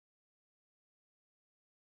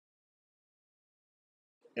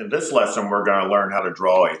In this lesson, we're going to learn how to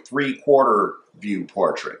draw a three-quarter view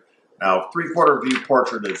portrait. Now, three-quarter view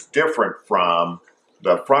portrait is different from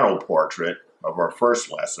the frontal portrait of our first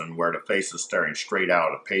lesson, where the face is staring straight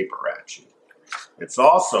out of paper at you. It's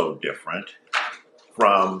also different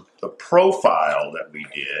from the profile that we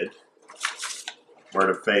did, where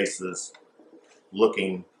the face is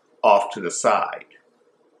looking off to the side.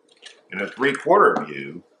 In a three-quarter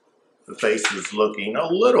view, the face is looking a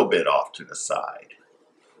little bit off to the side.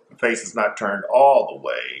 The face is not turned all the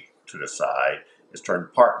way to the side, it's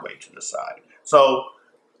turned part way to the side. So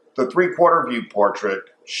the three-quarter view portrait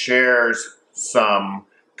shares some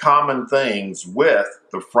common things with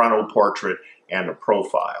the frontal portrait and the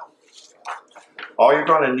profile. All you're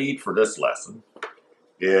going to need for this lesson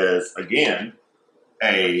is, again,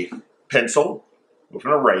 a pencil with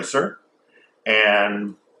an eraser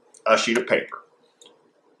and a sheet of paper.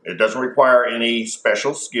 It doesn't require any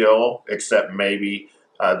special skill except maybe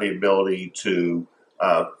the ability to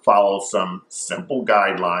follow some simple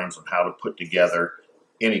guidelines on how to put together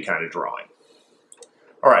any kind of drawing.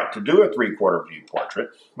 All right, to do a three-quarter view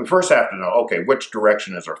portrait, we first have to know, okay, which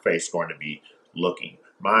direction is our face going to be looking?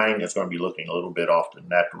 Mine is going to be looking a little bit off in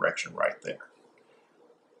that direction right there.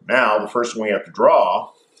 Now, the first thing we have to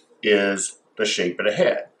draw is the shape of the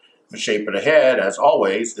head. The shape of the head, as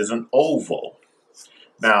always, is an oval.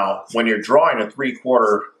 Now, when you're drawing a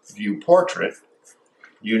three-quarter view portrait,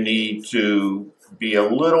 you need to be a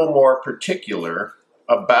little more particular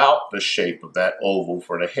about the shape of that oval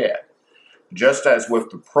for the head. Just as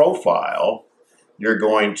with the profile, you're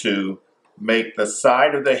going to make the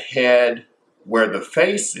side of the head where the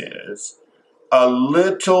face is a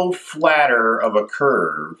little flatter of a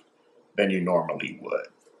curve than you normally would.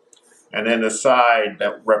 And then the side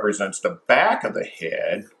that represents the back of the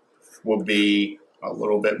head will be a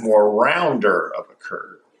little bit more rounder of a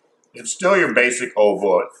curve. It's still your basic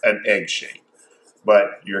oval, an egg shape,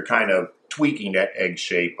 but you're kind of tweaking that egg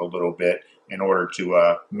shape a little bit in order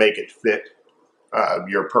to make it fit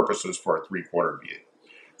your purposes for a three-quarter view.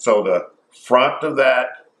 So the front of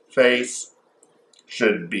that face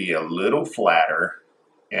should be a little flatter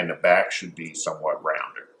and the back should be somewhat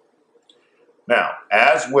rounder. Now,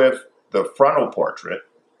 as with the frontal portrait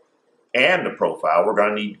and the profile, we're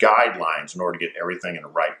going to need guidelines in order to get everything in the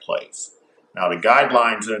right place. Now, the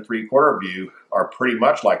guidelines in a three-quarter view are pretty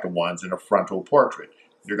much like the ones in a frontal portrait.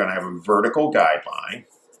 You're going to have a vertical guideline.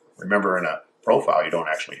 Remember, in a profile, you don't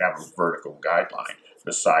actually have a vertical guideline.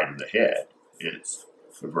 The side of the head is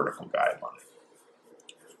the vertical guideline.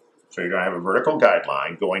 So you're going to have a vertical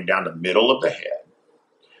guideline going down the middle of the head.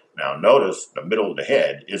 Now, notice the middle of the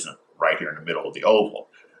head isn't right here in the middle of the oval.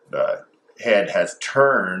 The head has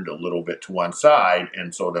turned a little bit to one side,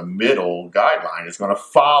 and so the middle guideline is going to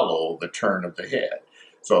follow the turn of the head.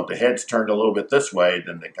 So if the head's turned a little bit this way,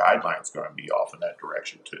 then the guideline is going to be off in that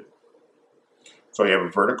direction too. So you have a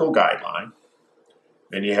vertical guideline,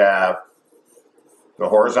 then you have the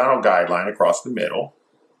horizontal guideline across the middle.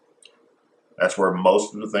 That's where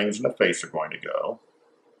most of the things in the face are going to go.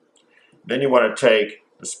 Then you want to take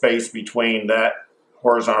the space between that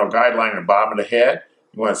horizontal guideline and the bottom of the head.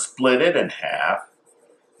 You want to split it in half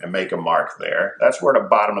and make a mark there. That's where the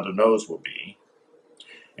bottom of the nose will be.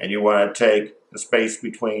 And you want to take the space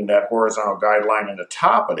between that horizontal guideline and the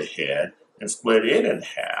top of the head and split it in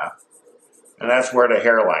half. And that's where the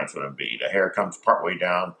hairline's going to be. The hair comes partway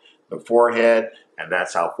down the forehead, and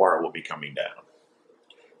that's how far it will be coming down.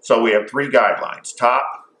 So we have three guidelines: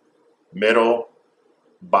 top, middle,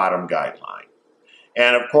 bottom guideline.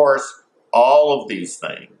 And of course, all of these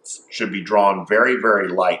things should be drawn very, very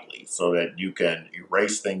lightly so that you can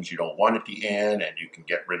erase things you don't want at the end and you can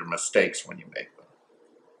get rid of mistakes when you make them.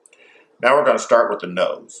 Now we're going to start with the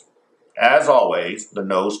nose. As always, the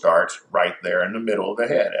nose starts right there in the middle of the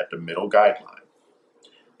head at the middle guideline.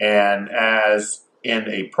 And as in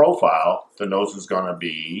a profile, the nose is going to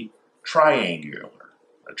be triangular,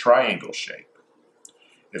 a triangle shape.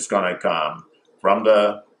 It's going to come from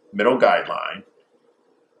the middle guideline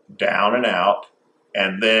down and out,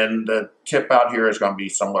 and then the tip out here is going to be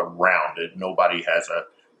somewhat rounded. Nobody has a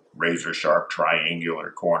razor sharp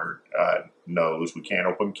triangular cornered nose. We can't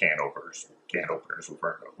open can openers with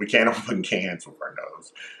our nose. We can't open cans with our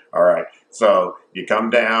nose. All right, so you come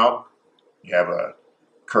down, you have a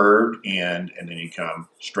curved end, and then you come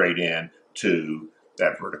straight in to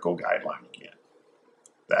that vertical guideline again.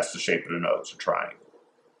 That's the shape of the nose, a triangle.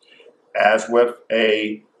 As with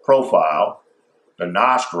a profile, the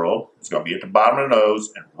nostril is going to be at the bottom of the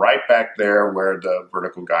nose and right back there where the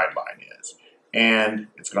vertical guideline is. And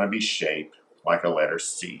it's going to be shaped like a letter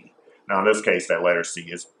C. Now in this case, that letter C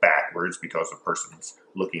is backwards because the person's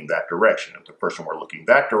looking that direction. If the person were looking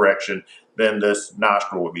that direction, then this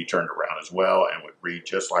nostril would be turned around as well and would read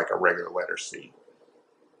just like a regular letter C.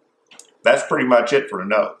 That's pretty much it for the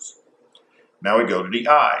nose. Now we go to the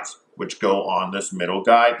eyes, which go on this middle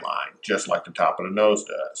guideline, just like the top of the nose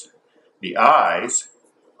does. The eyes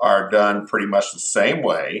are done pretty much the same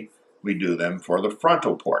way we do them for the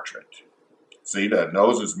frontal portrait. See, the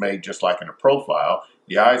nose is made just like in a profile.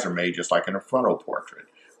 The eyes are made just like in a frontal portrait.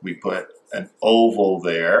 We put an oval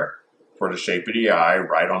there for the shape of the eye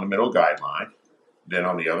right on the middle guideline. Then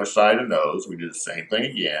on the other side of the nose, we do the same thing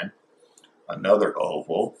again. Another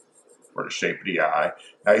oval for the shape of the eye.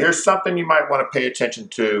 Now here's something you might want to pay attention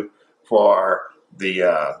to for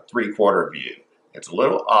the three-quarter view. It's a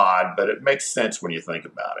little odd, but it makes sense when you think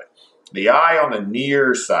about it. The eye on the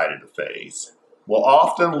near side of the face will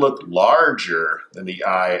often look larger than the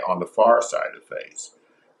eye on the far side of the face.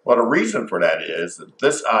 Well, the reason for that is that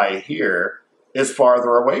this eye here is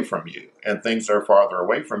farther away from you, and things that are farther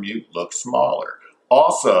away from you look smaller.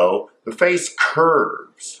 Also, the face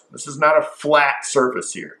curves. This is not a flat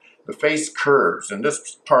surface here. The face curves, and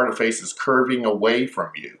this part of the face is curving away from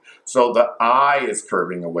you. So the eye is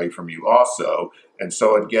curving away from you also, and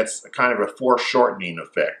so it gets kind of a foreshortening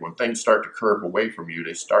effect. When things start to curve away from you,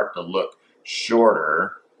 they start to look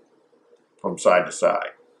shorter from side to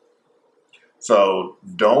side. So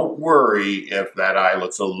don't worry if that eye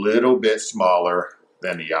looks a little bit smaller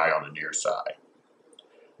than the eye on the near side.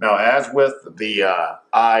 Now, as with the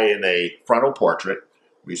eye in a frontal portrait,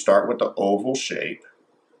 we start with the oval shape,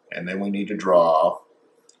 and then we need to draw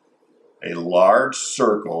a large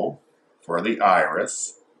circle for the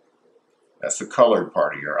iris. That's the colored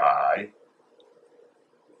part of your eye.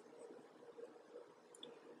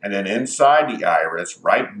 And then inside the iris,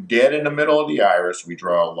 right dead in the middle of the iris, we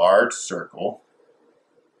draw a large circle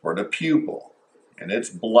for the pupil, and it's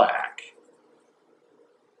black.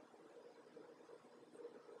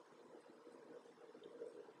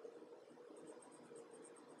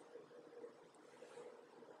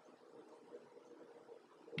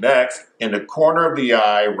 Next, in the corner of the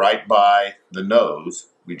eye, right by the nose,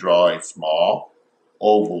 we draw a small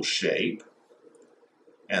oval shape,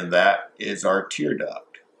 and that is our tear duct.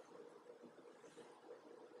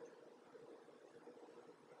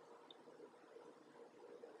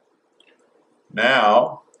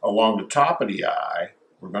 Now, along the top of the eye,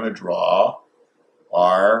 we're going to draw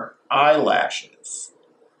our eyelashes.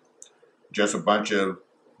 Just a bunch of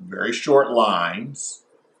very short lines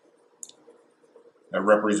that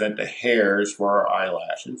represent the hairs for our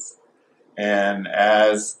eyelashes. And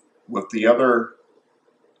as with the other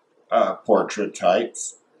portrait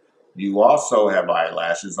types, you also have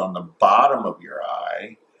eyelashes on the bottom of your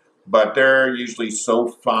eye, but they're usually so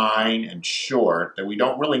fine and short that we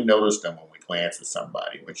don't really notice them when we glance at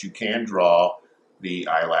somebody. But you can draw the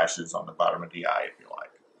eyelashes on the bottom of the eye if you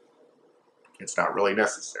like. It's not really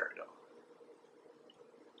necessary though.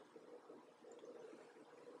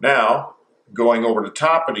 Now, going over the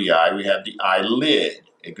top of the eye, we have the eyelid.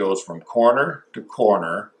 It goes from corner to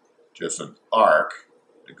corner, just an arc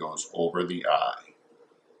that goes over the eye.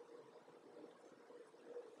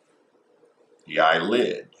 The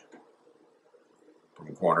eyelid,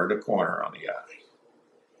 from corner to corner on the eye.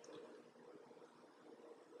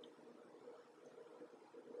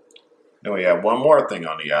 Then we have one more thing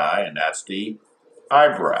on the eye, and that's the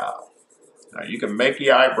eyebrow. Now you can make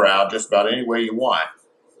the eyebrow just about any way you want,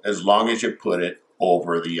 as long as you put it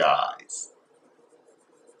over the eyes.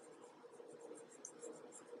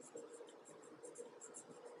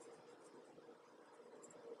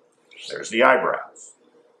 There's the eyebrows.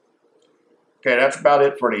 Okay, that's about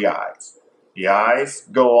it for the eyes. The eyes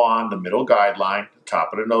go on the middle guideline, the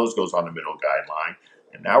top of the nose goes on the middle guideline,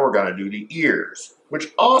 and now we're going to do the ears,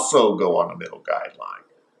 which also go on the middle guideline.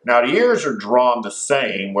 Now the ears are drawn the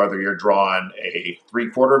same whether you're drawing a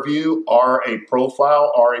three-quarter view or a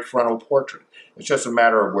profile or a frontal portrait. It's just a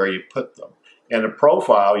matter of where you put them. In a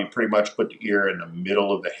profile, you pretty much put the ear in the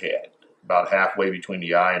middle of the head, about halfway between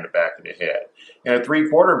the eye and the back of the head. In a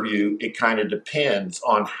three-quarter view, it kind of depends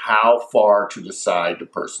on how far to the side the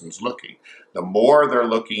person's looking. The more they're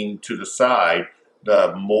looking to the side,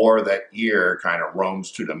 the more that ear kind of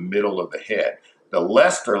roams to the middle of the head. The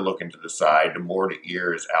less they're looking to the side, the more the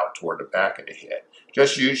ear is out toward the back of the head.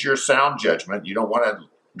 Just use your sound judgment. You don't want to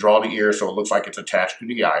draw the ear so it looks like it's attached to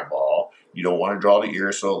the eyeball. You don't want to draw the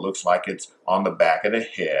ear so it looks like it's on the back of the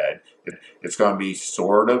head. It's going to be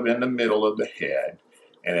sort of in the middle of the head,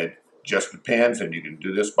 and it just depends, and you can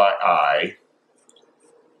do this by eye,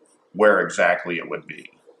 where exactly it would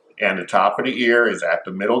be. And the top of the ear is at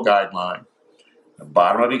the middle guideline. The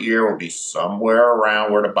bottom of the ear will be somewhere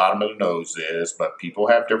around where the bottom of the nose is, but people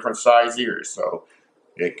have different size ears, so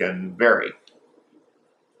it can vary.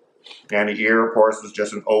 And the ear, of course, is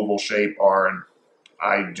just an oval shape, or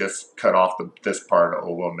I just cut off this part of the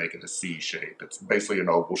oval and make it a C shape. It's basically an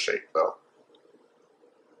oval shape, though.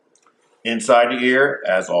 Inside the ear,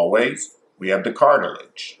 as always, we have the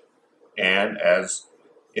cartilage. And as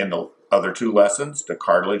in the other two lessons, the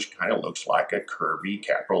cartilage kind of looks like a curvy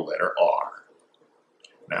capital letter R.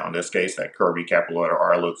 Now, in this case, that curvy capital letter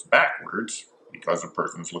R looks backwards because the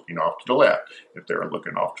person's looking off to the left. If they're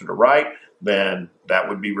looking off to the right, then that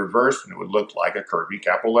would be reversed and it would look like a curvy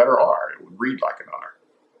capital letter R. It would read like an R.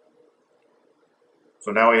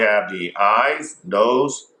 So now we have the eyes,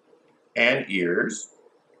 nose, and ears,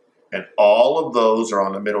 and all of those are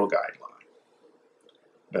on the middle guideline.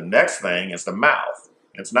 The next thing is the mouth.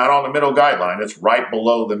 It's not on the middle guideline, it's right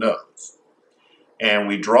below the nose. And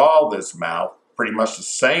we draw this mouth pretty much the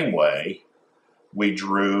same way we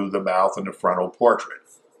drew the mouth in the frontal portrait.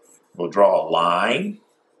 We'll draw a line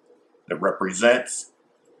that represents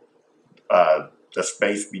the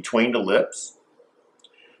space between the lips.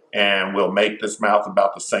 And we'll make this mouth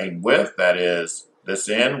about the same width. That is, this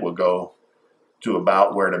end will go to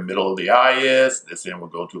about where the middle of the eye is. This end will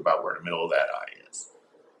go to about where the middle of that eye is.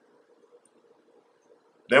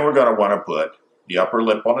 Then we're going to want to put the upper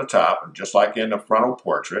lip on the top. And just like in the frontal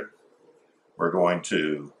portrait, we're going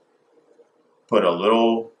to put a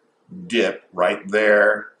little dip right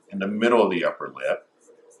there in the middle of the upper lip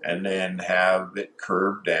and then have it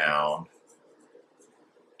curve down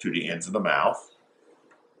to the ends of the mouth.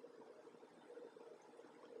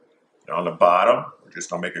 And on the bottom, we're just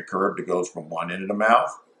going to make a curve that goes from one end of the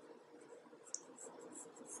mouth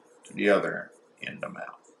to the other end of the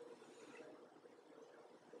mouth.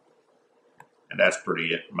 And that's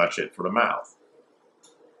pretty much it for the mouth.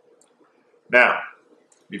 Now,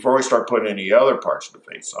 before we start putting any other parts of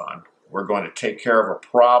the face on, we're going to take care of a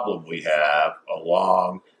problem we have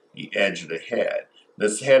along the edge of the head.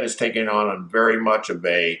 This head is taking on very much of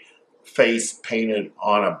a face painted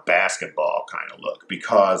on a basketball kind of look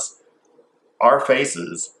because our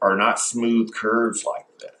faces are not smooth curves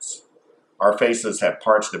like this. Our faces have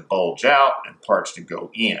parts that bulge out and parts that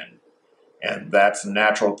go in. And that's a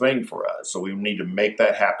natural thing for us. So we need to make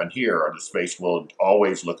that happen here or this face will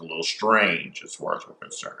always look a little strange as far as we're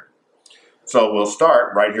concerned. So we'll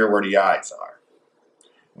start right here where the eyes are.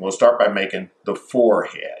 And we'll start by making the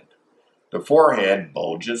forehead. The forehead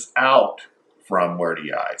bulges out from where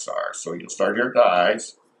the eyes are. So you'll start here at the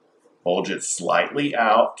eyes, bulge it slightly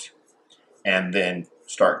out, and then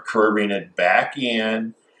start curving it back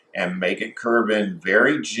in and make it curve in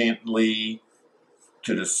very gently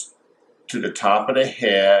to the top of the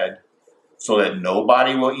head so that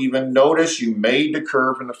nobody will even notice you made the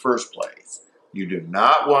curve in the first place. You do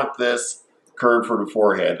not want this curve for the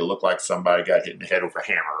forehead to look like somebody got hit in the head with a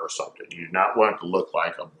hammer or something. You do not want it to look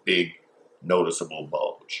like a big noticeable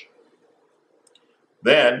bulge.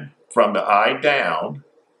 Then from the eye down,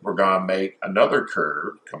 we're going to make another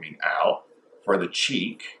curve coming out for the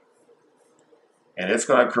cheek. And it's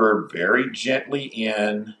going to curve very gently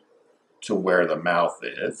in to where the mouth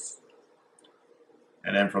is.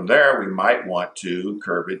 And then from there, we might want to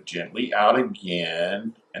curve it gently out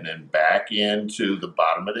again and then back into the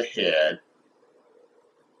bottom of the head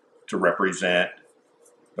to represent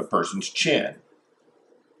the person's chin.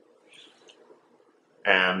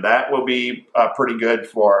 And that will be pretty good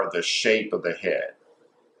for the shape of the head.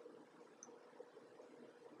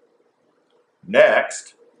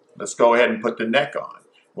 Next, let's go ahead and put the neck on.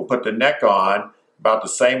 We'll put the neck on about the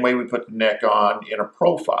same way we put the neck on in a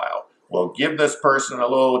profile. We'll give this person a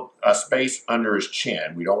little space under his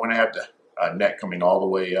chin. We don't want to have the neck coming all the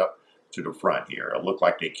way up to the front here. It'll look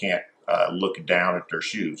like they can't look down at their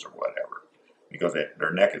shoes or whatever because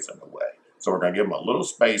their neck is in the way. So we're going to give them a little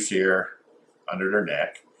space here under their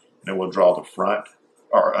neck. And then we'll draw the front,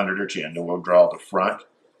 or under their chin. Then we'll draw the front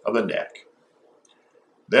of the neck.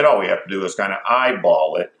 Then all we have to do is kind of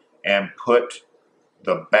eyeball it and put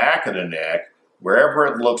the back of the neck wherever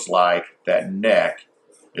it looks like that neck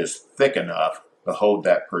is thick enough to hold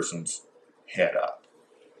that person's head up.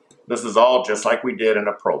 This is all just like we did in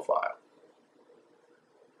a profile.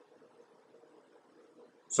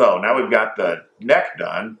 So now we've got the neck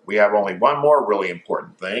done. We have only one more really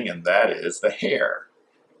important thing, and that is the hair.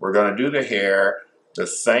 We're going to do the hair the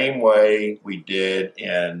same way we did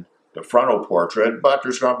in the frontal portrait, but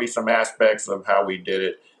there's going to be some aspects of how we did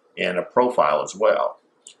it in a profile as well.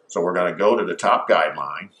 So we're going to go to the top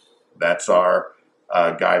guideline. That's our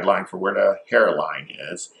guideline for where the hairline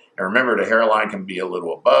is. And And remember, the hairline can be a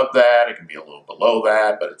little above that, it can be a little below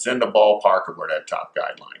that, but it's in the ballpark of where that top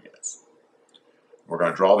guideline is. We're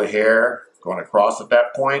going to draw the hair going across at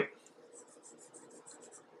that point.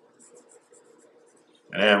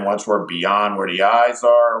 And then once we're beyond where the eyes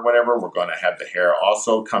are or whatever, we're going to have the hair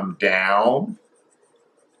also come down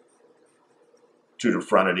to the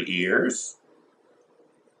front of the ears.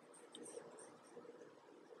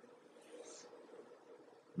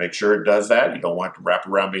 Make sure it does that. You don't want it to wrap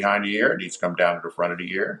around behind the ear. It needs to come down to the front of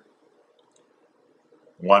the ear.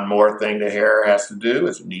 One more thing the hair has to do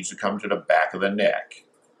is it needs to come to the back of the neck.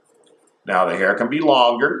 Now the hair can be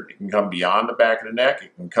longer. It can come beyond the back of the neck.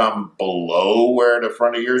 It can come below where the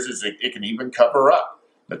front of the ears is. It can even cover up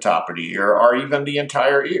the top of the ear or even the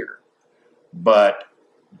entire ear. But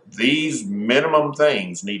these minimum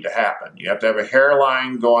things need to happen. You have to have a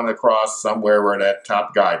hairline going across somewhere where that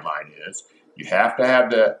top guideline is. You have to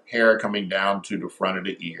have the hair coming down to the front of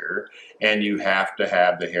the ear, and you have to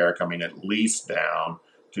have the hair coming at least down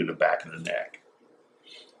to the back of the neck.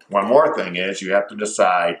 One more thing is you have to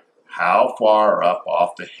decide how far up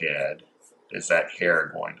off the head is that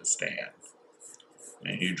hair going to stand.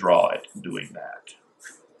 And you draw it doing that.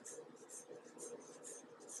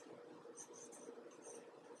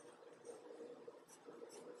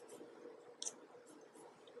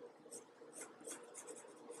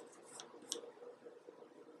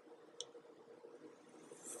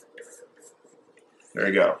 There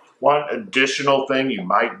you go. One additional thing you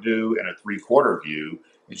might do in a 3/4 view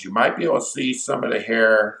is you might be able to see some of the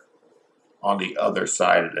hair on the other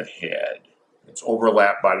side of the head. It's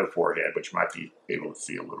overlapped by the forehead, but you might be able to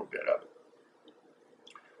see a little bit of it.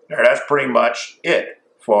 Now that's pretty much it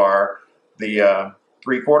for the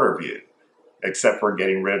 3/4 view, except for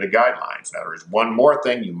getting rid of the guidelines. Now there's one more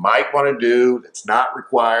thing you might want to do that's not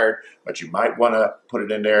required, but you might want to put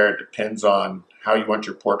it in there. It depends on how you want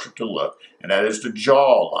your portrait to look, and that is the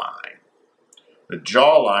jawline. The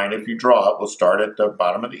jawline, if you draw it, will start at the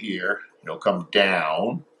bottom of the ear. It'll come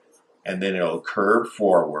down, and then it'll curve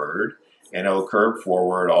forward, and it'll curve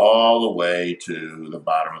forward all the way to the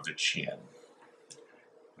bottom of the chin.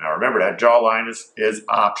 Now remember, that jawline is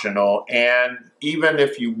optional, and even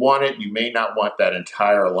if you want it, you may not want that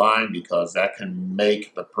entire line because that can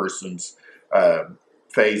make the person's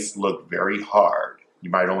face look very hard. You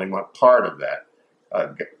might only want part of that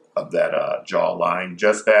jawline,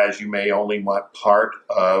 just as you may only want part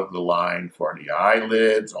of the line for the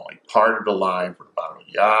eyelids, only part of the line for the bottom of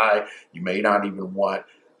the eye. You may not even want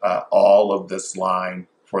all of this line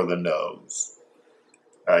for the nose.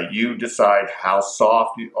 You decide how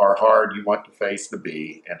soft or hard you want the face to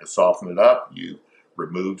be, and to soften it up, you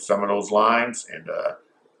remove some of those lines, and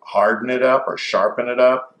harden it up or sharpen it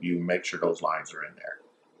up, you make sure those lines are in there.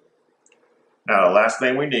 Now the last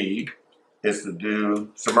thing we need is to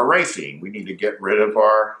do some erasing. We need to get rid of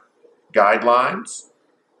our guidelines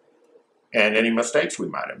and any mistakes we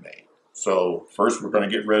might have made. So first we're going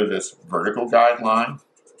to get rid of this vertical guideline.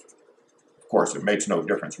 Of course, it makes no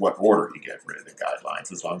difference what order you get rid of the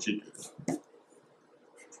guidelines as long as you do.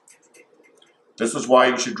 This is why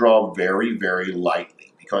you should draw very, very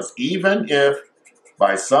lightly, because even if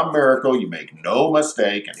by some miracle you make no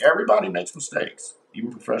mistake, and everybody makes mistakes,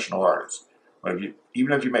 even professional artists, but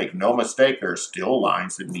even if you make no mistake, there are still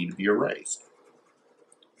lines that need to be erased.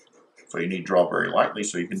 So you need to draw very lightly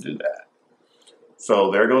so you can do that.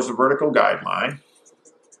 So there goes the vertical guideline.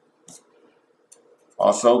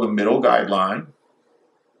 Also the middle guideline.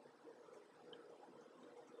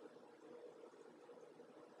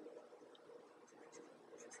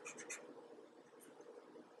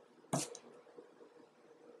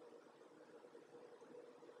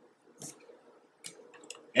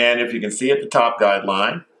 And if you can see at the top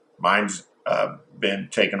guideline, mine's been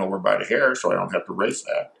taken over by the hair, so I don't have to erase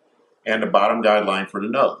that. And the bottom guideline for the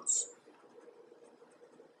nose.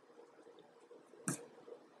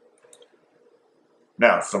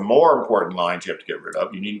 Now, some more important lines you have to get rid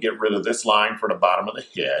of. You need to get rid of this line for the bottom of the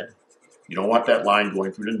head. You don't want that line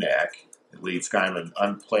going through the neck. It leaves kind of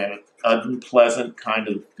an unpleasant kind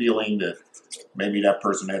of feeling that maybe that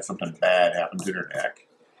person had something bad happen to their neck.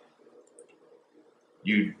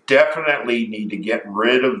 You definitely need to get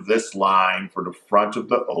rid of this line for the front of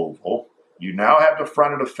the oval. You now have the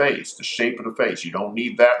front of the face, the shape of the face. You don't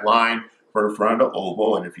need that line for the front of the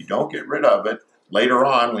oval, and if you don't get rid of it, later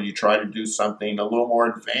on when you try to do something a little more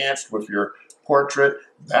advanced with your portrait,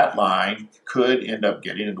 that line could end up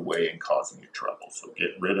getting in the way and causing you trouble. So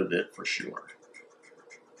get rid of it for sure.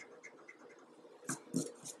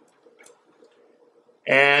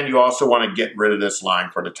 And you also want to get rid of this line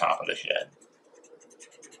for the top of the head.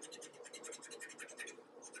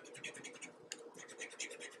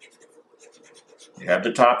 You have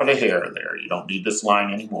the top of the hair there. You don't need this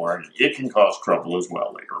line anymore. It can cause trouble as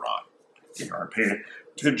well later on. You aren't paying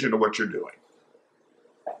attention to what you're doing.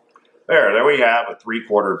 There we have a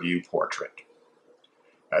 3/4 view portrait.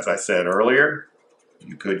 As I said earlier,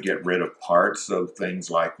 you could get rid of parts of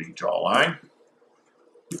things like the jawline.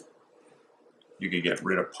 You could get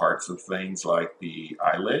rid of parts of things like the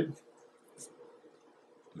eyelid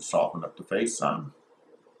to soften up the face some.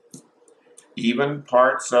 Even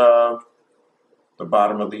parts of the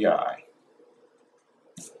bottom of the eye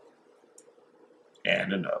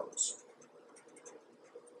and the nose.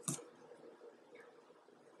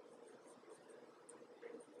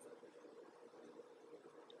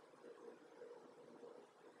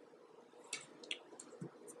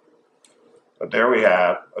 But there we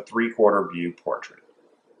have a 3/4 view portrait.